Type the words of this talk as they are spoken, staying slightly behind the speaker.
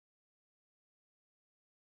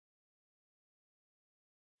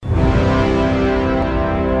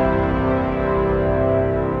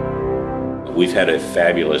We've had a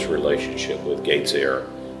fabulous relationship with GatesAir,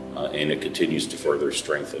 and it continues to further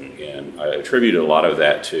strengthen. And I attribute a lot of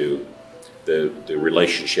that to the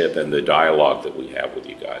relationship and the dialogue that we have with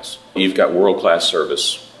you guys. You've got world-class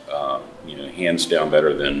service, hands down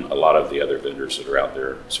better than a lot of the other vendors that are out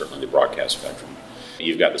there, certainly the broadcast spectrum.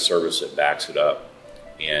 You've got the service that backs it up,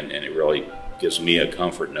 and it really gives me a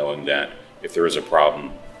comfort knowing that if there is a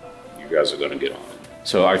problem, you guys are going to get on it.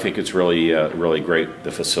 So I think it's really, really great, the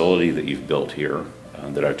facility that you've built here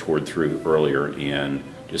that I toured through earlier, and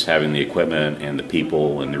just having the equipment and the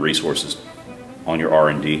people and the resources on your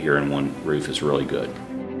R&D here in one roof is really good.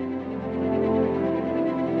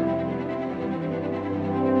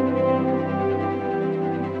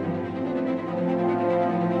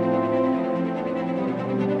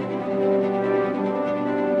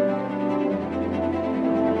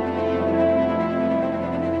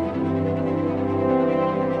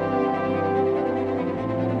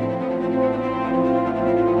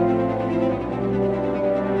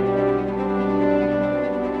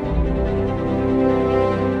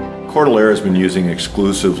 Cordillera has been using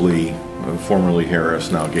exclusively, formerly Harris,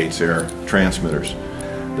 now GatesAir transmitters.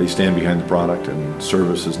 They stand behind the product, and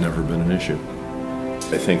service has never been an issue.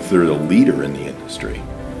 I think they're the leader in the industry.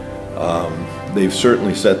 They've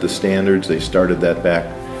certainly set the standards. They started that back,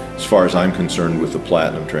 as far as I'm concerned, with the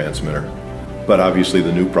Platinum transmitter. But obviously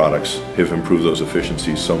the new products have improved those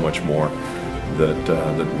efficiencies so much more that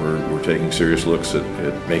we're taking serious looks at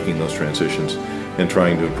making those transitions and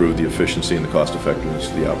trying to improve the efficiency and the cost effectiveness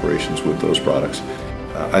of the operations with those products.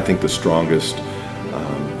 I think the strongest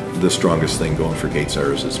thing going for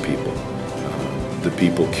GatesAir is its people. The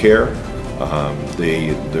people care.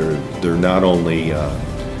 They're not only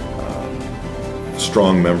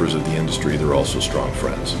strong members of the industry, they're also strong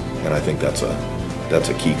friends, and I think that's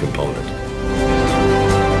a key component.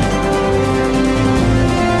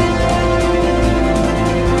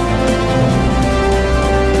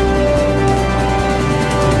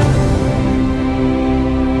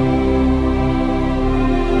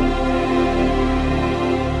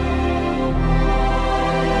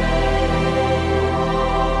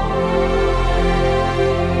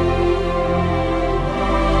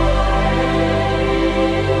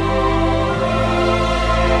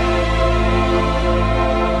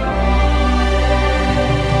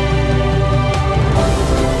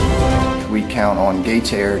 Count on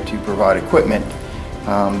GatesAir to provide equipment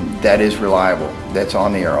that is reliable, that's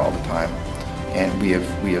on the air all the time, and we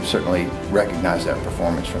have certainly recognized that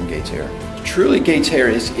performance from GatesAir. Truly,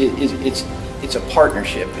 GatesAir it's a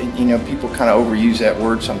partnership, and people kind of overuse that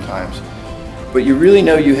word sometimes, but you really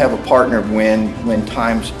know you have a partner when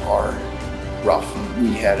times are rough.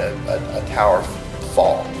 We had a tower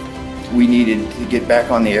fall. We needed to get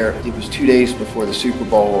back on the air. It was 2 days before the Super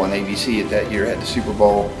Bowl, and ABC that year had the Super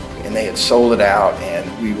Bowl, and they had sold it out, and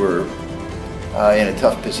we were in a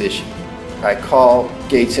tough position. I call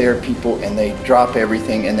GatesAir people, and they drop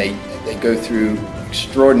everything, and they go through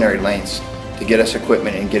extraordinary lengths to get us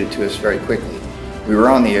equipment and get it to us very quickly. We were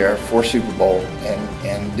on the air for Super Bowl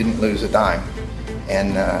and didn't lose a dime,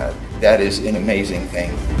 and that is an amazing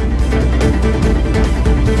thing.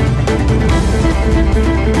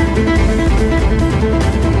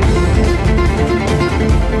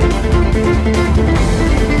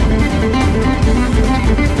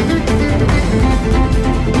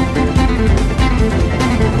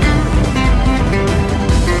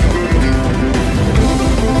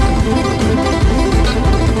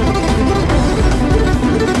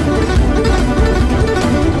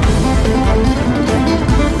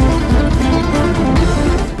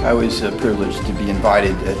 I was privileged to be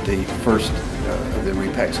invited at the first of the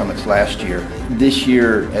Repack Summits last year. This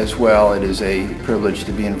year as well, it is a privilege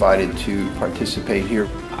to be invited to participate here.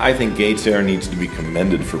 I think GatesAir needs to be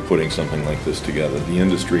commended for putting something like this together. The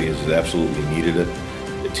industry has absolutely needed it.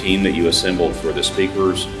 The team that you assembled for the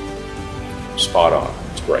speakers, spot on.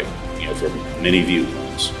 It's great, from many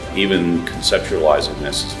viewpoints. Even conceptualizing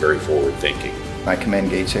this is very forward thinking. I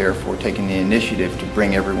commend GatesAir for taking the initiative to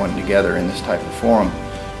bring everyone together in this type of forum.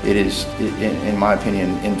 It is, in my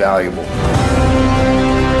opinion, invaluable.